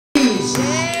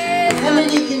How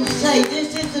many can say,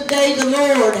 this is the day the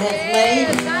Lord has made?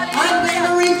 I'm going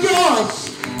to rejoice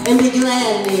and be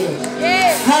glad in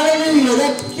it. Hallelujah.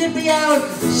 That should be our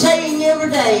saying every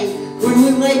day when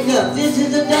we wake up. This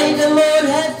is the day the Lord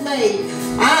has made.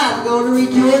 I'm going to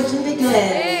rejoice and be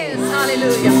glad. Yes,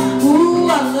 hallelujah. Ooh,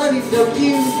 I love him, don't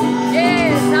you?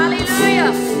 Yes,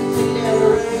 hallelujah.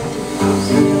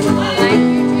 Thank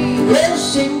you, Jesus. Well,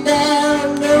 sing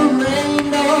down the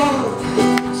rain, Lord.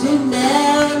 Sing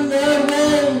down the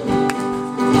rain.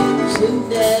 Sing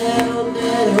down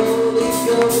that Holy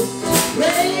Ghost.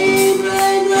 Rain,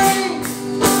 rain, rain.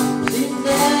 Sing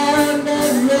down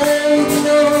that rain,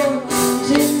 Lord.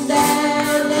 Sing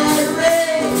down that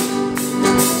rain.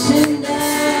 Sing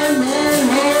down that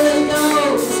Holy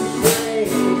Ghost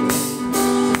rain.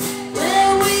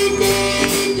 Well, we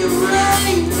need the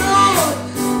rain, Lord.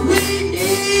 We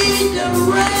need the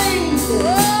rain.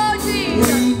 Oh, Jesus.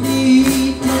 We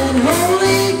need that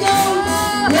Holy Ghost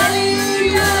rain,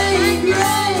 rain,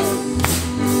 rain.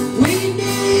 We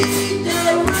need the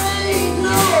rain,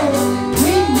 Lord.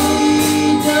 We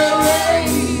need the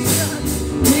rain.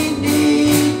 We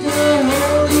need the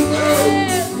Holy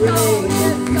Ghost rain.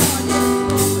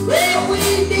 Well, we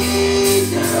need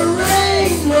the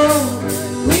rain, Lord.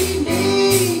 We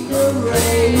need the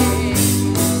rain.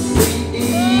 We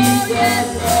need that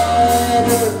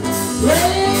water.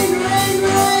 Rain, rain,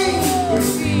 rain.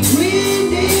 We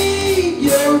need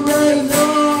your rain,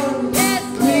 Lord.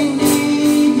 We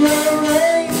need your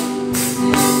rain.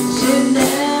 Send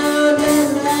down that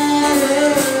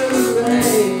latter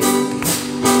rain.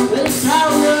 There's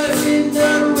power in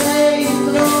the rain,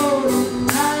 Lord.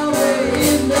 Power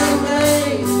in the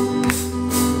rain.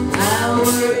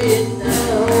 Power in the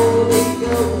Holy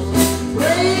Ghost.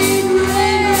 Rain,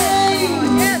 rain, rain.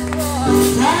 Yes, Lord.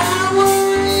 Power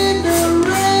in the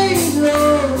rain,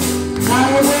 Lord.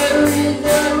 Power in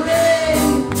the rain.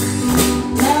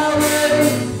 Power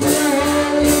in the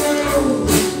Holy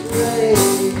Ghost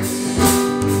rain.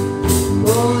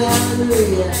 Oh,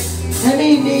 hallelujah. How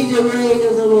many need the rain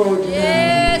of the Lord tonight?